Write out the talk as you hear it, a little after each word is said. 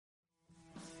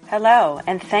Hello,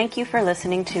 and thank you for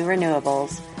listening to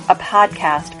Renewables, a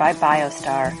podcast by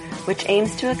BioStar, which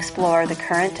aims to explore the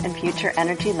current and future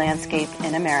energy landscape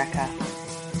in America.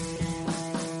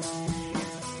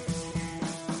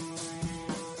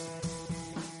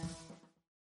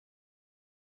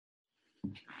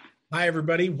 Hi,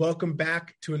 everybody. Welcome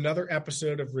back to another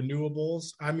episode of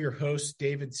Renewables. I'm your host,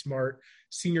 David Smart,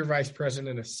 Senior Vice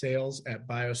President of Sales at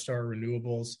BioStar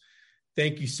Renewables.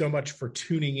 Thank you so much for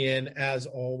tuning in, as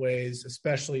always,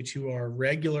 especially to our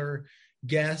regular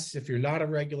guests. If you're not a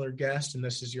regular guest and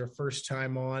this is your first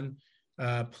time on,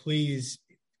 please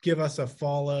give us a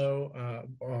follow.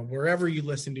 Wherever you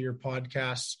listen to your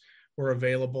podcasts, we're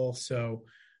available. So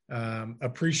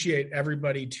appreciate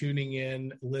everybody tuning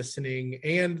in, listening,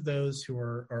 and those who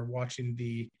are watching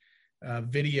the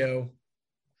video.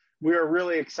 We are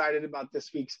really excited about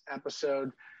this week's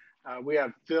episode. We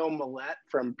have Phil Millette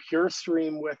from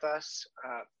PureStream with us.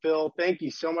 Phil, thank you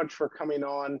so much for coming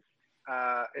on.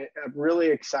 I'm really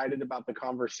excited about the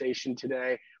conversation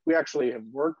today. We actually have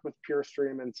worked with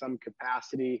PureStream in some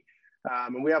capacity,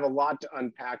 and we have a lot to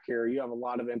unpack here. You have a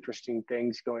lot of interesting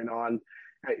things going on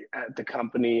at the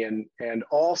company, and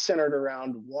all centered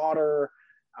around water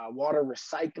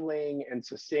recycling and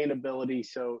sustainability.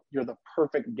 So you're the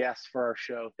perfect guest for our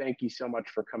show. Thank you so much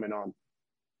for coming on.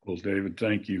 Well, David,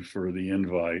 thank you for the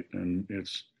invite, and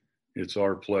it's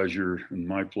our pleasure and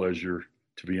my pleasure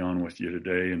to be on with you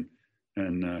today.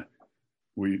 And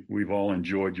we've all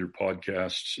enjoyed your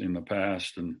podcasts in the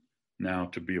past, and now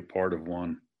to be a part of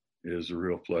one is a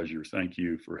real pleasure. Thank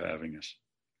you for having us.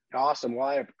 Awesome.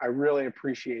 Well, I really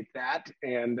appreciate that,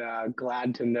 and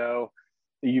glad to know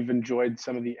that you've enjoyed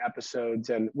some of the episodes.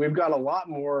 And we've got a lot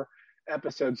more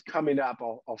episodes coming up.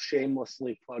 I'll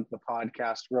shamelessly plug the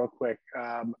podcast real quick.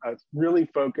 Really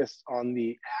focused on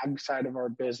the ag side of our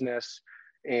business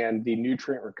and the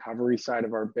nutrient recovery side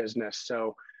of our business.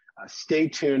 So stay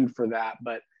tuned for that.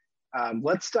 But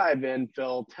let's dive in,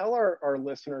 Phil. Tell our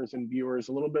listeners and viewers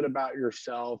a little bit about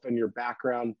yourself and your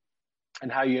background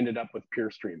and how you ended up with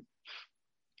PureStream.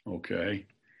 Okay.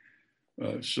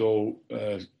 So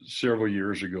several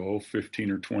years ago,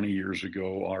 15 or 20 years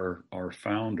ago, our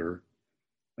founder,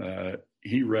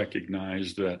 he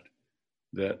recognized that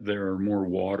there are more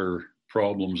water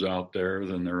problems out there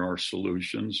than there are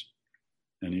solutions.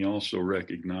 And he also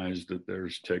recognized that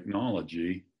there's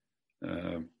technology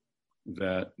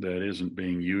that isn't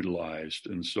being utilized.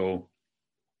 And so,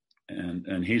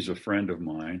 and he's a friend of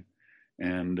mine,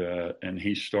 and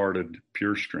he started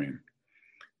PureStream.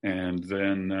 And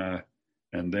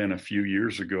then a few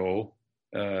years ago,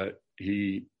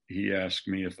 he asked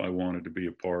me if I wanted to be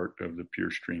a part of the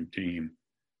PureStream team,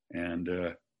 and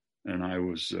I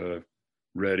was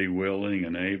ready, willing,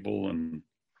 and able, and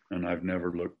I've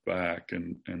never looked back,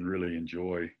 and really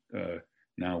enjoy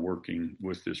now working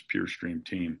with this PureStream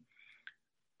team.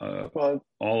 Well,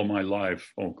 all of my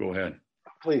life. Oh, go ahead.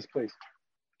 Please.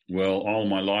 Well, all of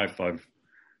my life,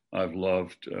 I've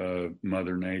loved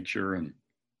Mother Nature, and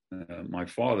my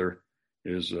father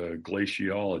is a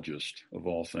glaciologist of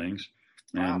all things.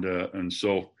 Wow. And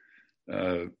so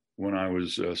when I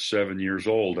was 7 years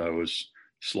old, I was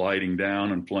sliding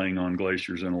down and playing on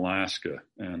glaciers in Alaska,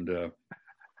 and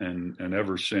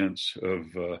ever since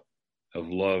have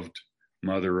loved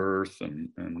Mother Earth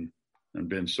and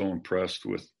been so impressed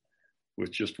with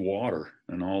just water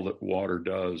and all that water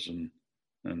does,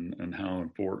 and how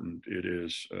important it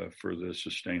is for the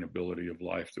sustainability of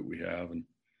life that we have,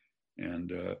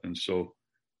 and so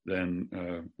then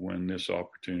when this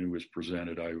opportunity was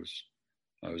presented, I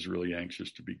was really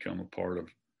anxious to become a part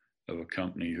of a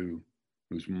company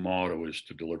whose motto is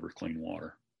to deliver clean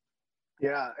water.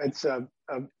 Yeah, it's a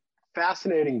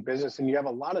fascinating business, and you have a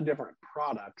lot of different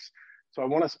products. So I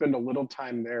want to spend a little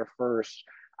time there first.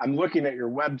 I'm looking at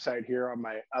your website here on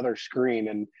my other screen,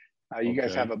 and you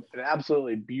guys have an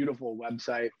absolutely beautiful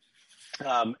website.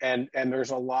 And there's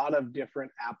a lot of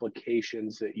different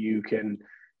applications that you can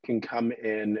come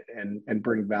in and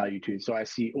bring value to. So I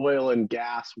see oil and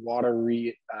gas, water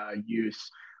reuse,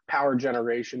 power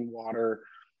generation, water,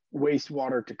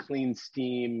 wastewater to clean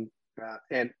steam,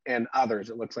 and others.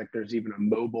 It looks like there's even a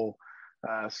mobile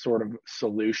sort of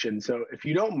solution. So if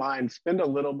you don't mind, spend a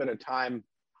little bit of time.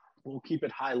 We'll keep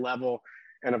it high level.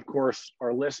 And of course,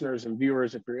 our listeners and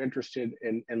viewers, if you're interested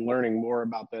in learning more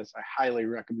about this, I highly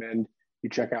recommend you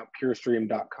check out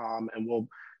purestream.com, and we'll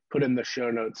put in the show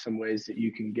notes some ways that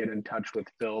you can get in touch with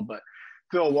Phil. But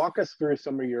Phil, walk us through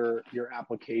some of your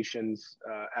applications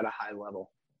at a high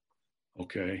level.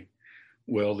 Okay.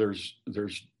 Well,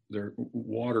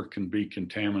 water can be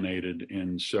contaminated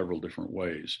in several different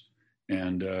ways.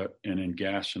 And in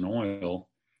gas and oil,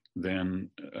 then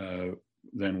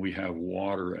we have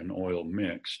water and oil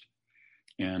mixed.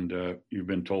 And you've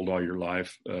been told all your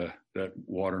life that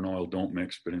water and oil don't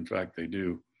mix, but in fact they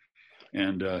do.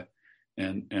 And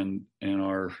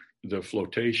the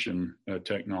flotation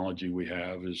technology we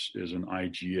have is an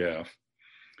IGF,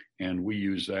 and we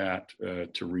use that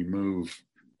to remove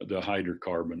the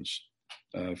hydrocarbons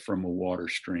from a water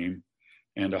stream.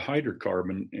 And a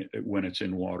hydrocarbon, when it's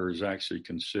in water, is actually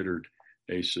considered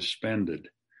a suspended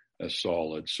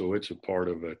solid. So it's a part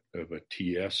of a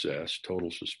TSS,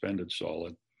 total suspended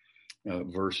solid,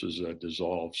 versus a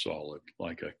dissolved solid,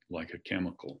 like a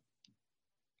chemical,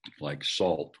 like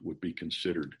salt would be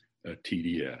considered a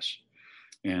TDS.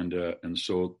 And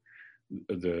so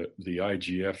the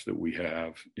IGF that we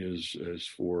have is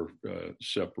for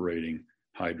separating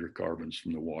hydrocarbons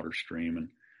from the water stream,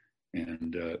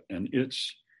 and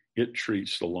it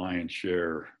treats the lion's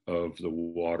share of the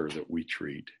water that we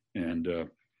treat. And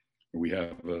we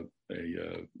have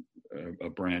a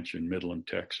branch in Midland,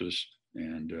 Texas,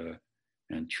 and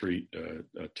treat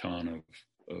a ton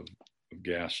of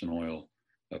gas and oil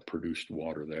produced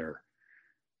water there.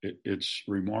 It's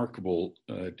remarkable,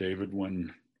 David,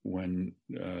 when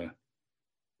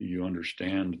you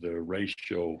understand the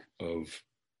ratio of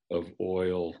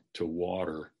oil to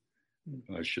water,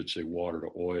 I should say water to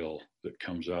oil, that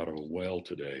comes out of a well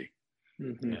today.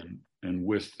 Mm-hmm. And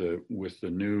with the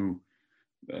new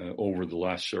over the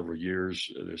last several years,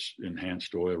 this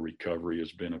enhanced oil recovery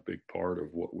has been a big part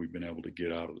of what we've been able to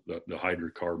get out of the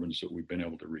hydrocarbons that we've been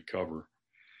able to recover.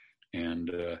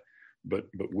 And but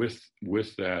with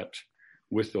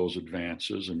those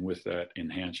advances and with that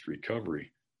enhanced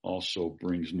recovery also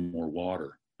brings more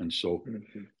water. And so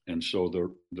mm-hmm. and so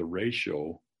the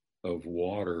ratio of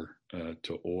water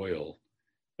to oil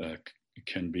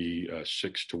can be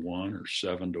 6 to 1 or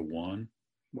 7 to 1.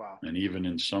 Wow. And even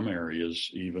in some areas,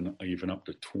 even up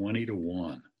to 20 to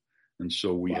 1. And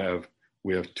so we have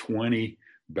 20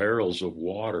 barrels of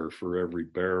water for every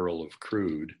barrel of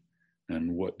crude.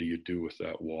 And what do you do with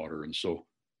that water? And so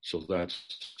that's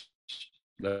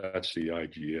the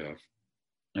IGF.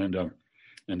 And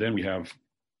then we have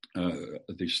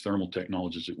these thermal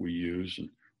technologies that we use, and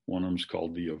one of them is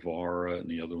called the Avara, and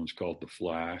the other one's called the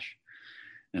Flash.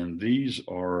 And these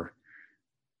are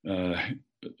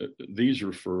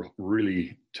for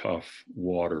really tough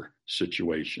water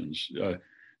situations.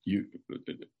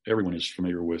 Everyone is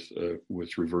familiar with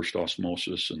reversed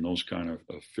osmosis and those kind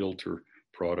of filter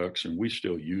products, and we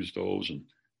still use those,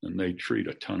 and they treat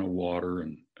a ton of water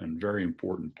and very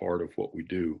important part of what we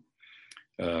do.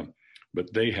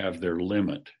 But they have their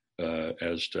limit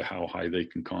as to how high they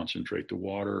can concentrate the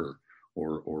water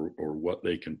or what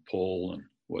they can pull and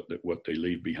what they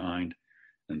leave behind.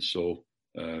 And so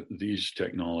these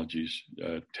technologies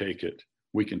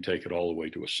we can take it all the way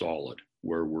to a solid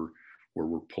where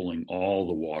we're pulling all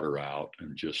the water out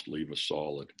and just leave a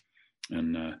solid.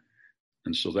 And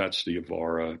so that's the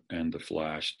Avara and the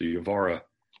Flash. The Avara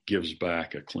gives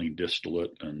back a clean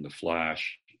distillate, and the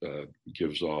Flash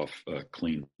gives off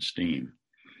clean steam.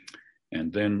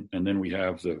 And then we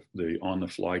have the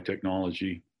on-the-fly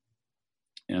technology,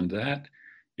 and that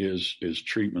is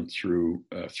treatment through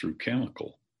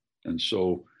chemical. And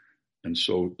so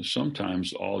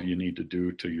sometimes all you need to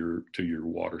do to your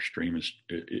water stream is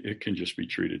it can just be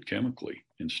treated chemically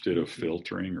instead of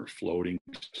filtering or floating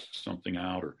something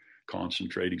out or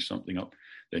concentrating something up.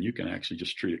 Then you can actually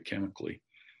just treat it chemically.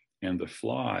 And the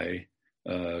fly,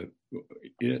 the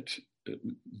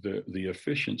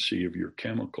efficiency of your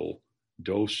chemical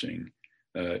dosing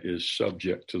is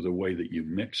subject to the way that you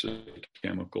mix a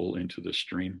chemical into the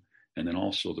stream, and then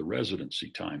also the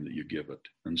residency time that you give it.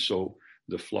 And so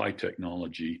the fly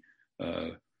technology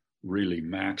really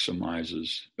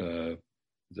maximizes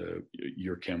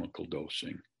your chemical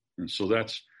dosing. And so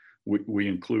we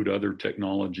include other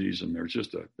technologies, and there's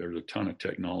a ton of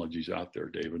technologies out there,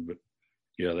 David. But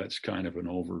yeah, that's kind of an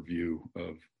overview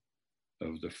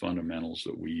of the fundamentals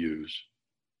that we use.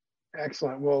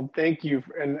 Excellent. Well, thank you.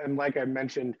 And like I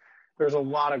mentioned, there's a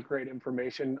lot of great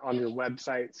information on your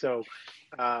website. So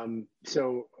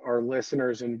our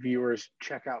listeners and viewers,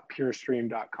 check out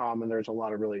purestream.com, and there's a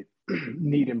lot of really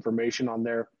neat information on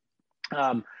there.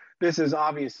 This is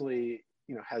obviously,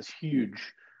 has huge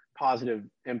positive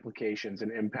implications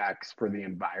and impacts for the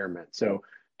environment. So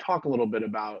talk a little bit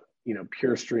about,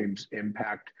 PureStream's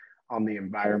impact on the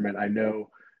environment. I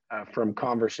know from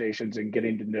conversations and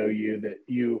getting to know you that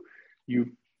you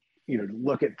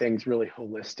look at things really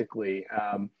holistically.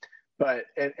 But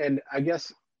I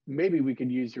guess maybe we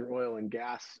could use your oil and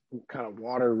gas kind of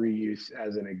water reuse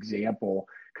as an example,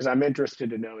 because I'm interested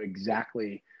to know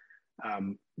exactly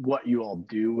what you all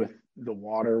do with the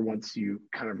water once you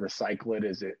kind of recycle it.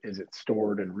 Is it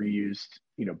stored and reused,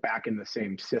 back in the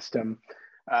same system?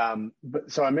 But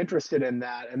so I'm interested in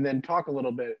that, and then talk a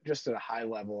little bit just at a high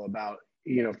level about,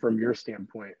 from your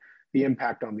standpoint, the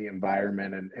impact on the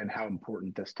environment and how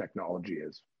important this technology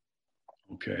is.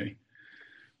 Okay.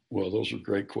 Well, those are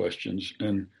great questions.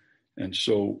 And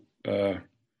so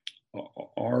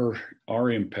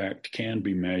our impact can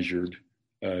be measured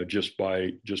just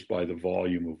by the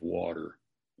volume of water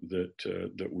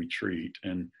that we treat.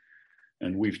 And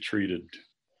we've treated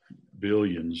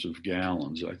billions of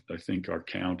gallons. I think our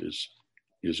count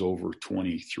is over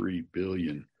 23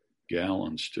 billion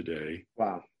gallons today.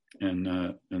 Wow.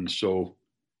 And so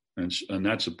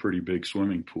that's a pretty big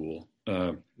swimming pool.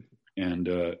 And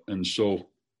so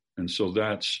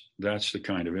that's the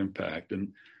kind of impact.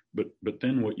 But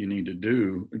then what you need to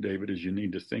do, David, is you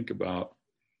need to think about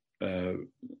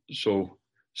so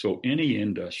any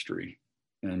industry,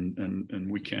 and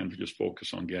we can't just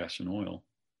focus on gas and oil,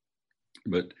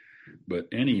 but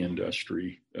any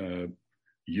industry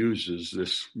uses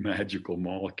this magical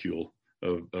molecule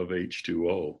of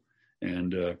H2O,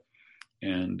 and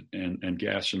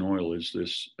gas and oil is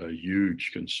this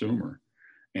huge consumer,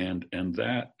 and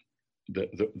that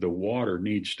the water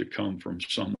needs to come from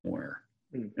somewhere.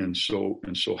 And so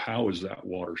how is that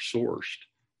water sourced?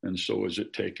 And so is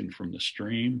it taken from the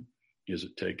stream? Is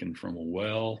it taken from a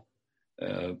well?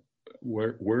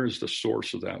 Where is the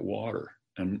source of that water?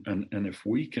 And if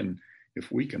we can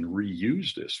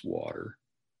reuse this water,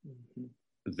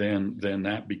 then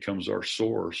that becomes our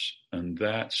source, and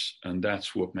that's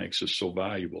what makes us so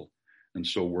valuable. And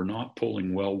so we're not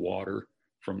pulling well water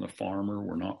from the farmer.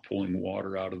 We're not pulling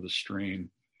water out of the stream.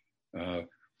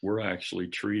 We're actually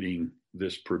treating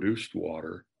this produced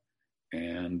water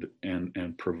and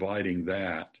providing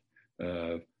that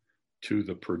to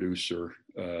the producer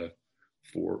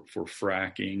for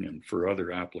fracking and for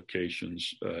other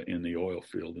applications in the oil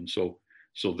field. And so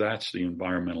that's the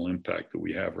environmental impact that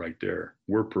we have right there.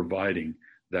 We're providing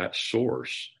that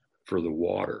source for the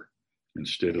water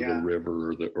instead of the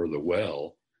river or the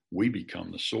well. We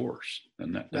become the source,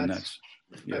 and that's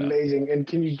amazing. And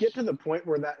can you get to the point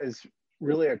where that is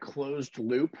really a closed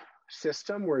loop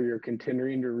system where you're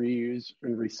continuing to reuse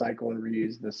and recycle and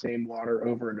reuse the same water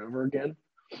over and over again?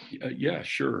 Yeah,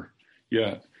 sure.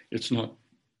 Yeah, it's not.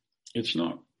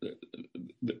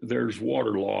 There's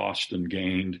water lost and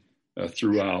gained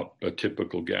throughout a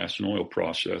typical gas and oil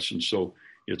process, and so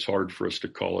it's hard for us to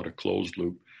call it a closed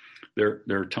loop. There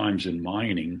are times in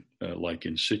mining, like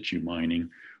in situ mining,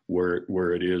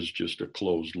 where it is just a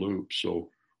closed loop. So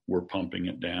we're pumping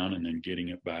it down and then getting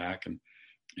it back and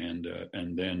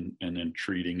then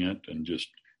treating it, and just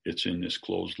it's in this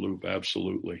closed loop.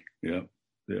 Absolutely, yeah.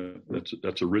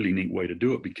 That's a really neat way to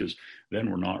do it, because then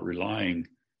we're not relying,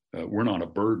 we're not a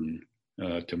burden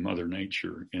to Mother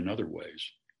Nature in other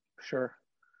ways. Sure,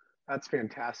 that's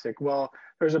fantastic. Well,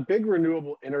 there's a big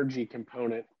renewable energy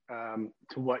component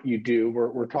to what you do.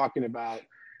 We're talking about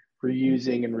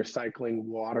reusing and recycling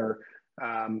water,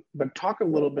 but talk a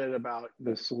little bit about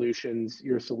the solutions,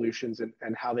 your solutions,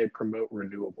 and how they promote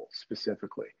renewables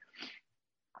specifically.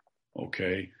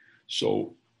 Okay,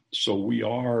 so we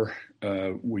are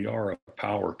a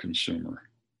power consumer,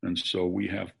 and so we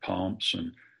have pumps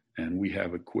and we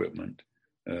have equipment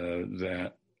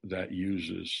that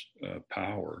uses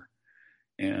power,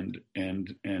 and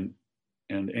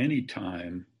any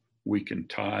time we can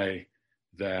tie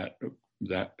that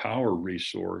power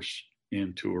resource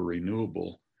into a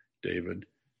renewable, David,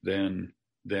 then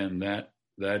that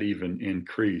even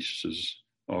increases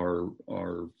our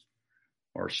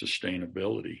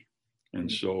sustainability. And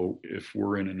so if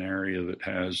we're in an area that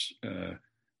has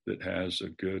a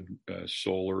good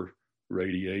solar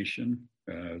radiation,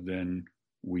 then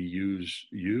we use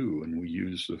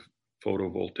the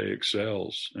photovoltaic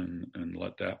cells and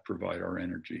let that provide our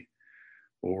energy.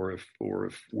 Or if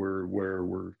we're where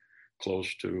we're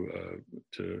close to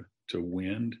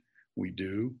wind, we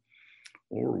do.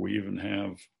 Or we even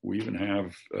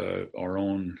have our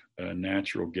own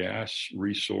natural gas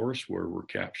resource where we're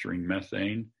capturing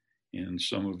methane in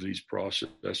some of these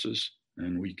processes,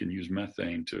 and we can use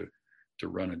methane to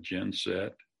run a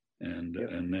genset and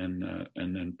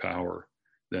then power,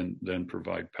 then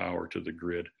provide power to the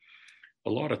grid. A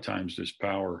lot of times this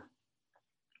power,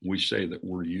 we say that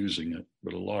we're using it,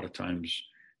 but a lot of times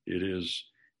it is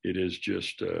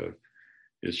just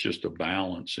a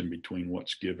balance in between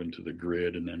what's given to the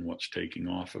grid and then what's taking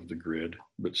off of the grid.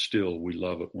 But still, we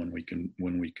love it when we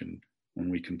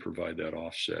can provide that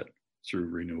offset through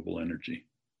renewable energy.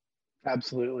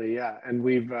 Absolutely, yeah. And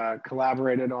we've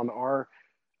collaborated on our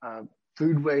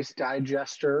food waste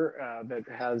digester that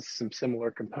has some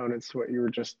similar components to what you were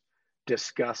just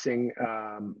discussing,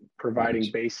 providing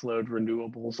baseload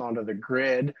renewables onto the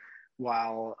grid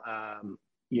while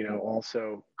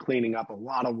also cleaning up a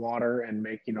lot of water and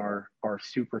making our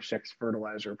Super 6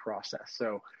 fertilizer process.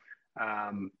 So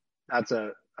that's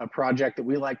a project that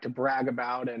we like to brag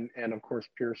about, and of course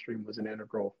PureStream was an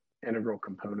integral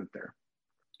component there.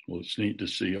 Well, it's neat to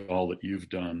see all that you've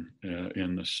done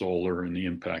in the solar and the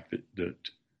impact that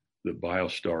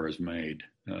BioStar has made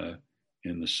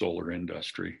in the solar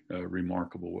industry.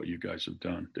 Remarkable what you guys have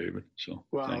done, David. So,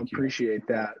 well, I thank you. Appreciate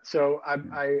that. So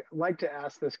I like to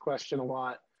ask this question a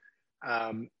lot.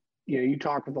 You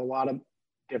talk with a lot of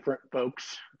different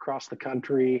folks across the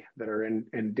country that are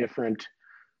in different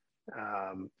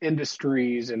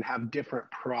industries and have different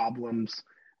problems.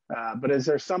 But is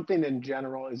there something in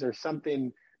general? Is there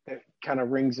something that kind of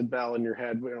rings a bell in your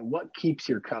head? What keeps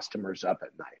your customers up at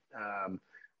night?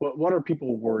 What are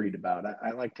people worried about?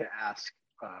 I like to ask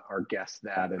our guests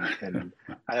that, and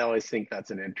I always think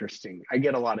that's I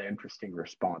get a lot of interesting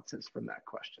responses from that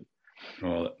question.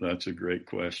 Well, that's a great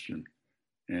question.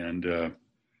 And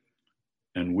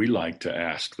we like to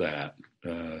ask that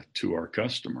to our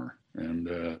customer.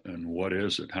 And what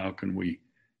is it? How can we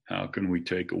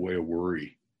take away a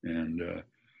worry? And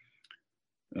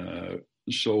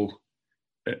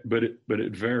but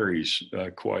it varies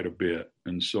quite a bit.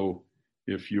 And so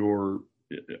if you're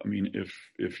in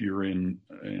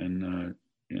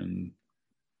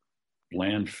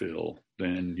landfill,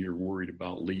 then you're worried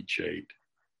about leachate.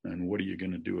 And what are you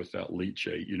going to do with that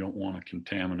leachate? You don't want to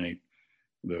contaminate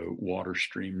the water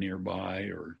stream nearby,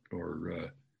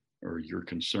 or you're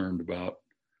concerned about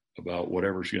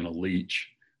whatever's going to leach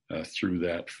through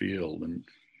that field. And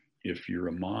if you're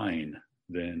a mine,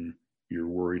 then you're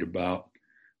worried about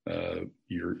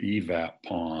your evap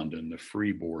pond and the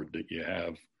freeboard that you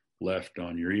have left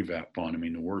on your evap pond. I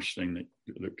mean, the worst thing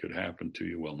that could happen to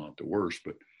you, well, not the worst,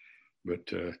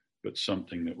 but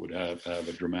something that would have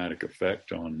a dramatic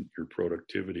effect on your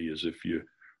productivity is if you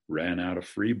ran out of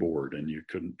freeboard and you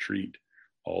couldn't treat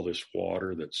all this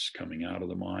water that's coming out of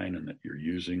the mine and that you're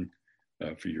using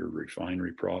for your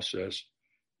refinery process.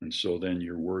 And so then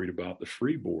you're worried about the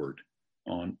freeboard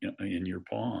in your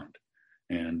pond.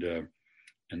 And then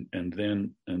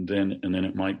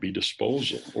it might be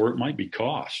disposal, or it might be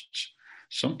costs.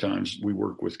 Sometimes we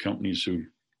work with companies who,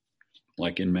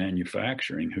 like in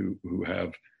manufacturing, who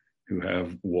have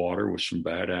water with some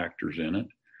bad actors in it,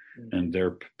 and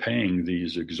they're paying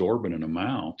these exorbitant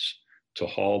amounts to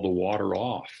haul the water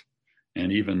off.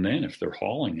 And even then, if they're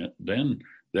hauling it, then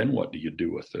what do you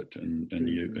do with it? And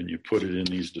you put it in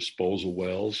these disposal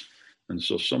wells. And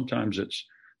so sometimes it's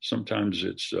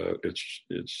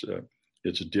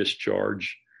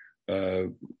discharge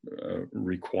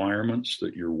requirements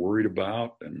that you're worried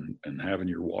about, and having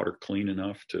your water clean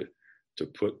enough to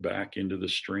put back into the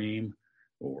stream,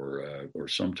 or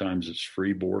sometimes it's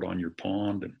freeboard on your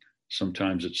pond, and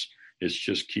sometimes it's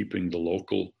just keeping the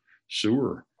local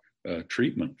sewer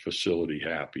treatment facility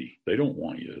happy. They don't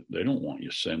want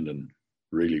you sending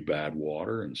really bad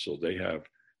water, and so they have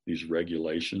these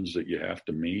regulations that you have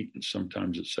to meet, and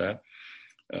sometimes it's that.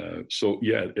 So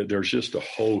yeah, there's just a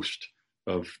host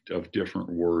of different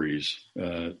worries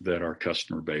that our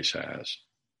customer base has.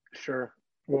 Sure.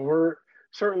 Well, we're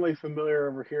certainly familiar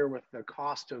over here with the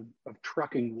cost of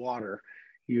trucking water.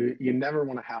 You never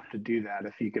want to have to do that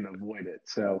if you can avoid it.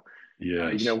 So,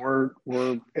 yes.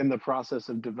 We're in the process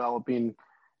of developing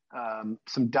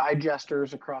some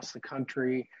digesters across the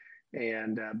country,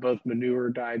 and both manure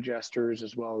digesters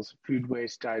as well as food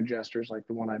waste digesters, like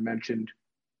the one I mentioned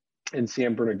in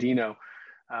San Bernardino.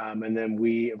 And then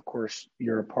we, of course,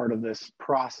 you're a part of this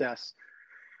process,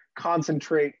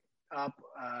 concentrate up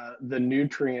the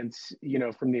nutrients,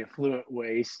 from the effluent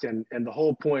waste. And the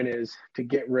whole point is to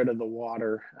get rid of the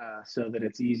water so that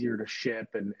it's easier to ship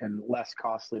and less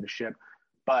costly to ship.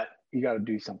 But you got to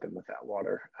do something with that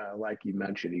water. Like you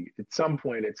mentioned, at some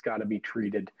point it's got to be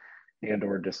treated and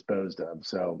or disposed of.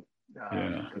 So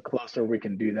the closer we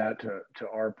can do that to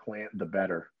our plant, the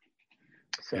better.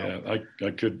 So yeah,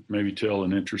 I could maybe tell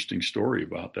an interesting story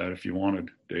about that if you wanted,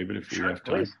 David, if we have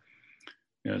time. Please.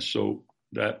 Yeah, so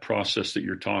that process that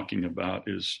you're talking about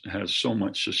has so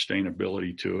much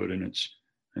sustainability to it,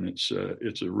 and it's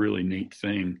a really neat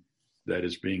thing that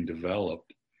is being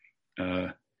developed.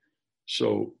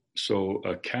 So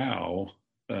a cow,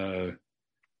 a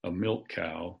milk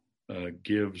cow,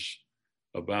 gives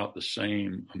about the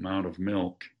same amount of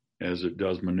milk as it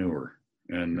does manure.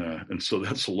 And so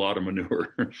that's a lot of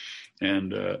manure.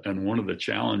 And one of the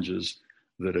challenges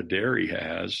that a dairy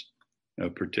has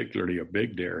particularly a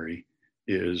big dairy,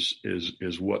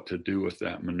 is what to do with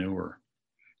that manure.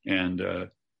 And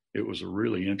it was a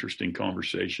really interesting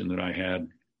conversation that I had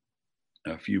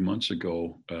a few months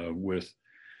ago with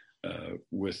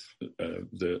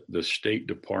the State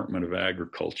Department of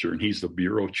Agriculture, and he's the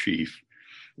bureau chief.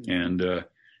 And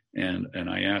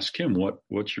I asked him,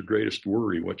 what's your greatest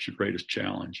worry? What's your greatest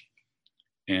challenge?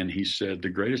 And he said, the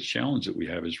greatest challenge that we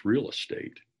have is real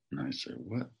estate. And I said,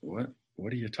 what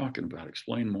are you talking about?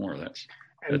 Explain more. That's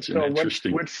so an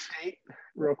interesting. Which state,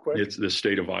 real quick? It's the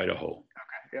state of Idaho. Okay.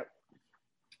 Yep.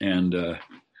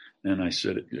 And I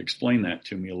said, explain that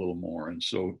to me a little more. And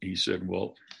so he said,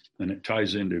 well, and it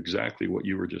ties into exactly what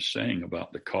you were just saying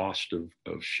about the cost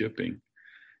of shipping.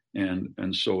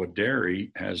 And so a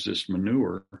dairy has this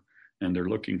manure, and they're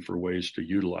looking for ways to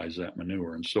utilize that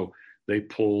manure. And so they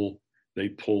pull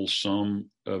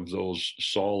some of those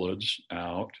solids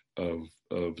out of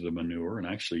the manure and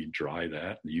actually dry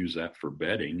that and use that for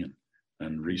bedding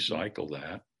and recycle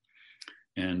that.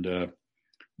 And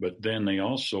but then they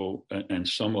also, and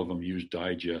some of them use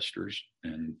digesters,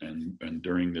 and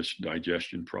during this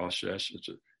digestion process,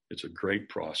 it's a great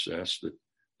process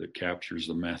that captures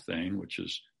the methane, which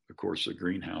is, of course, a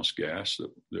greenhouse gas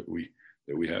that we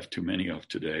have too many of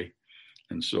today.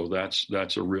 And so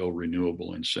that's a real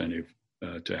renewable incentive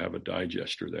to have a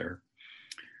digester there.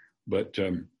 But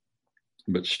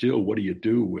still, what do you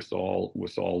do with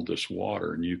all this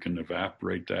water? And you can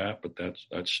evaporate that, but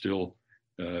that's still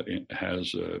it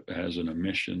has an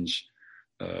emissions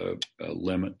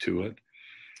limit to it,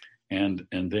 and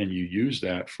then you use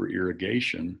that for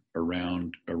irrigation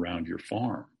around your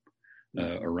farm,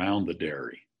 around the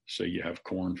dairy. Say you have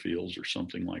cornfields or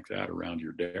something like that around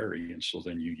your dairy, and so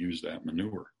then you use that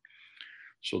manure.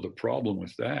 So the problem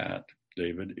with that,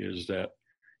 David, is that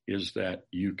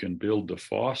you can build the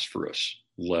phosphorus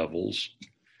levels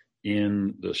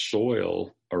in the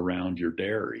soil around your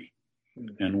dairy.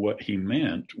 And what he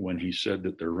meant when he said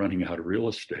that they're running out of real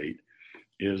estate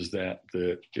is that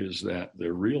the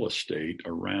real estate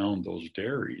around those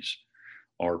dairies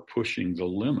are pushing the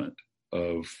limit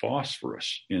of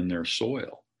phosphorus in their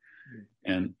soil.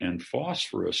 And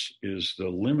phosphorus is the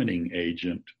limiting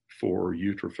agent for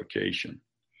eutrophication.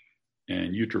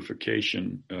 And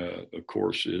eutrophication, of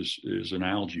course, is an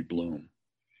algae bloom.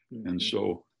 Mm-hmm. And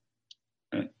so,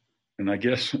 and I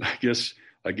guess the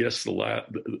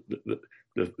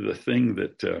thing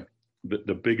that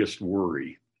the biggest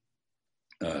worry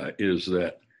is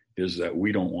that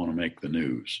we don't want to make the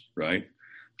news, right?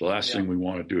 The last thing we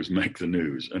want to do is make the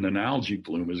news, and an algae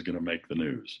bloom is going to make the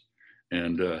news,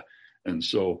 and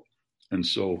so,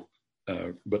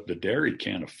 but the dairy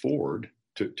can't afford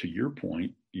to your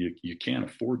point. You can't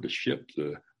afford to ship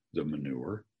the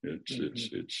manure.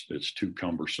 It's too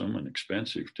cumbersome and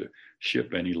expensive to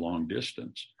ship any long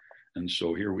distance. And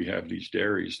so here we have these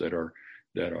dairies that are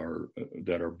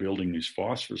building these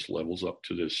phosphorus levels up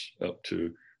to the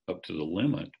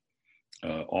limit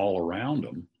all around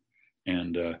them.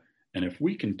 And if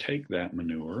we can take that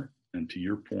manure, and to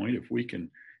your point, if we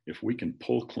can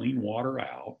pull clean water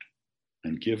out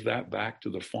and give that back to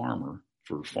the farmer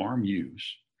for farm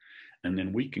use, and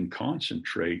then we can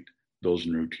concentrate those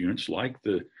nutrients like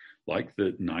the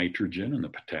nitrogen and the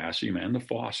potassium and the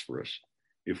phosphorus,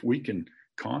 if we can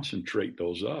concentrate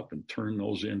those up and turn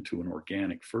those into an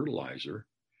organic fertilizer,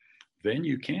 then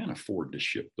you can afford to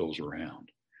ship those around.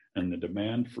 And the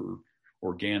demand for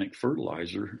organic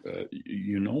fertilizer,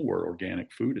 where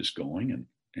organic food is going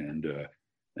and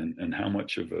how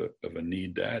much of a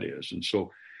need that is. And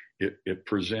so it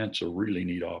presents a really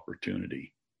neat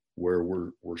opportunity where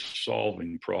we're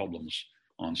solving problems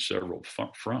on several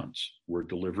fronts. We're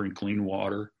delivering clean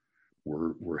water.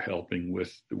 We're helping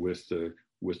with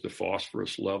the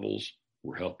phosphorus levels.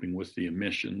 We're helping with the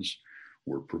emissions.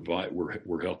 We're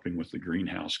helping with the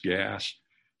greenhouse gas,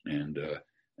 and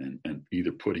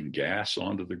either putting gas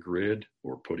onto the grid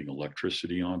or putting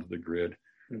electricity onto the grid.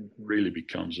 Mm-hmm. Really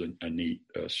becomes a neat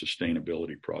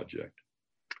sustainability project.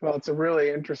 Well, it's a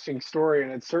really interesting story,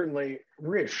 and it's certainly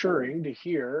reassuring to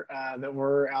hear that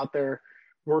we're out there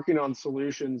working on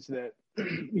solutions that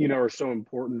are so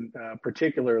important,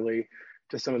 particularly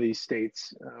to some of these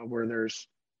states where there's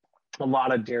a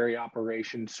lot of dairy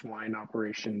operations, swine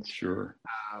operations. Sure.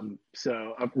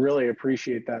 So I really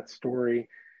appreciate that story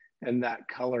and that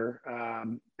color.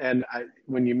 And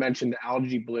when you mentioned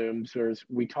algae blooms,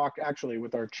 we talk actually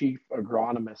with our chief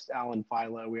agronomist, Alan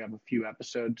Philo. We have a few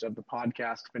episodes of the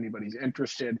podcast if anybody's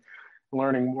interested in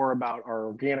learning more about our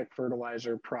organic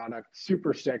fertilizer product,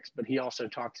 Super 6, but he also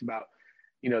talks about,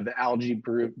 the algae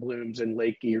blooms in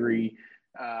Lake Erie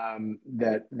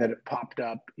that it popped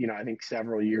up, I think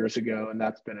several years ago, and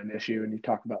that's been an issue. And you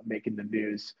talk about making the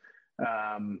news.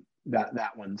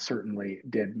 That one certainly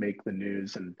did make the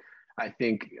news, and I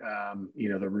think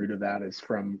the root of that is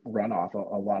from runoff. A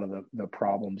lot of the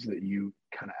problems that you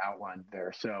kind of outlined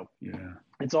there. So yeah,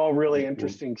 it's all really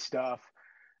interesting stuff.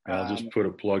 I'll just put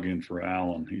a plug in for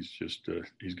Alan. He's just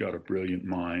he's got a brilliant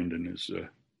mind and is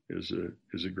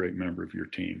a great member of your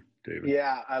team, David.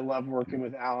 Yeah, I love working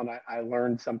with Alan. I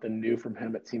learned something new from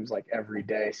him. It seems like every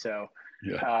day. So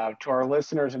to our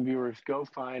listeners and viewers, go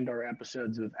find our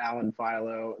episodes with Alan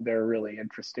Philo. They're really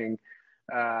interesting.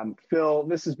 Phil,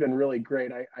 this has been really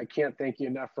great. I can't thank you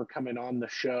enough for coming on the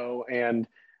show. And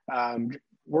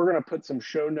we're going to put some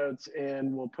show notes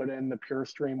in. We'll put in the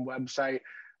PureStream website.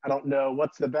 I don't know,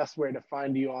 what's the best way to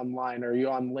find you online? Are you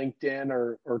on LinkedIn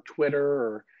or Twitter?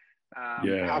 Or how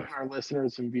can our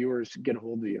listeners and viewers get a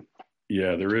hold of you?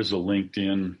 Yeah, there is a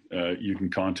LinkedIn. You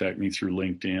can contact me through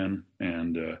LinkedIn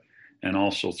and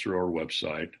also through our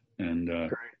website.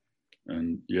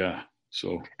 And yeah,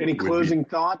 so. Any closing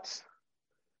thoughts?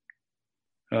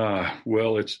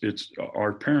 Well, it's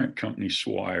our parent company,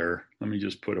 Swire. Let me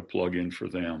just put a plug in for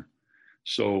them.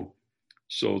 So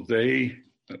they,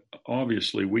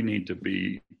 obviously we need to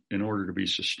be, in order to be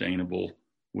sustainable,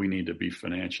 we need to be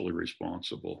financially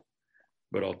responsible.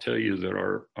 But I'll tell you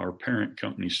that our parent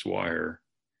company, Swire,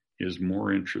 is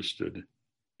more interested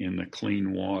in the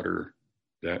clean water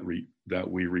that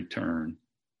we return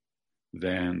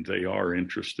than they are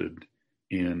interested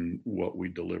in what we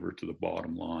deliver to the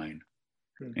bottom line.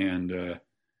 And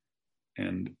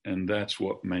that's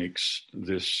what makes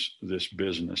this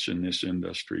business in this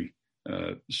industry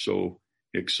so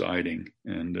exciting,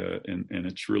 and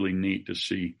it's really neat to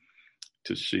see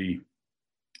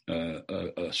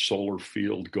a solar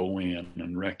field go in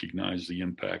and recognize the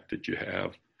impact that you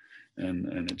have,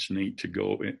 and it's neat to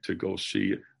go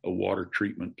see a water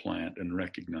treatment plant and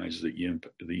recognize the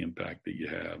impact that you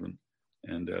have,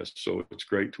 and so it's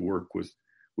great to work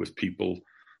with people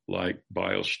like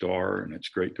BioStar, and it's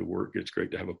great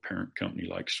to have a parent company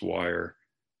like Swire,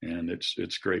 and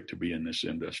it's great to be in this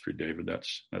industry, David.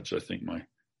 That's I think my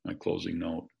closing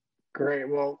note. Great.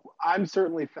 Well, I'm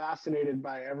certainly fascinated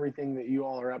by everything that you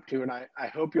all are up to, and I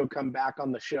hope you'll come back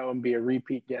on the show and be a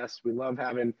repeat guest. We love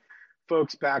having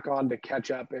folks back on to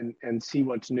catch up and see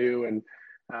what's new. And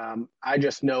I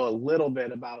just know a little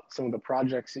bit about some of the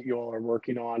projects that you all are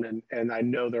working on, and I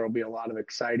know there will be a lot of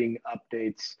exciting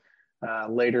updates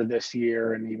later this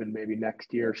year and even maybe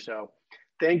next year. So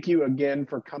thank you again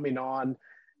for coming on.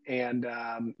 And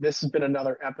this has been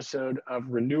another episode of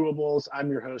Renewables. I'm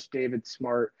your host, David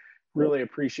Smart. Really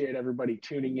appreciate everybody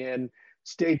tuning in.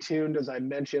 Stay tuned. As I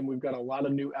mentioned, we've got a lot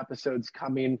of new episodes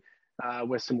coming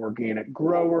with some organic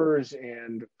growers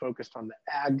and focused on the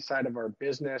ag side of our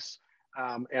business.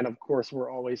 And of course,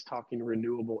 we're always talking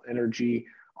renewable energy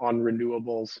on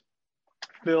Renewables.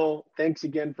 Phil, thanks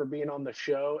again for being on the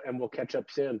show, and we'll catch up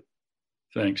soon.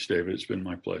 Thanks, David. It's been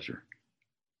my pleasure.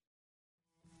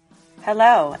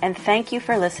 Hello, and thank you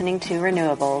for listening to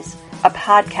Renewables, a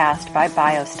podcast by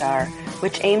BioStar,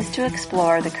 which aims to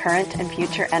explore the current and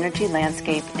future energy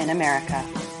landscape in America.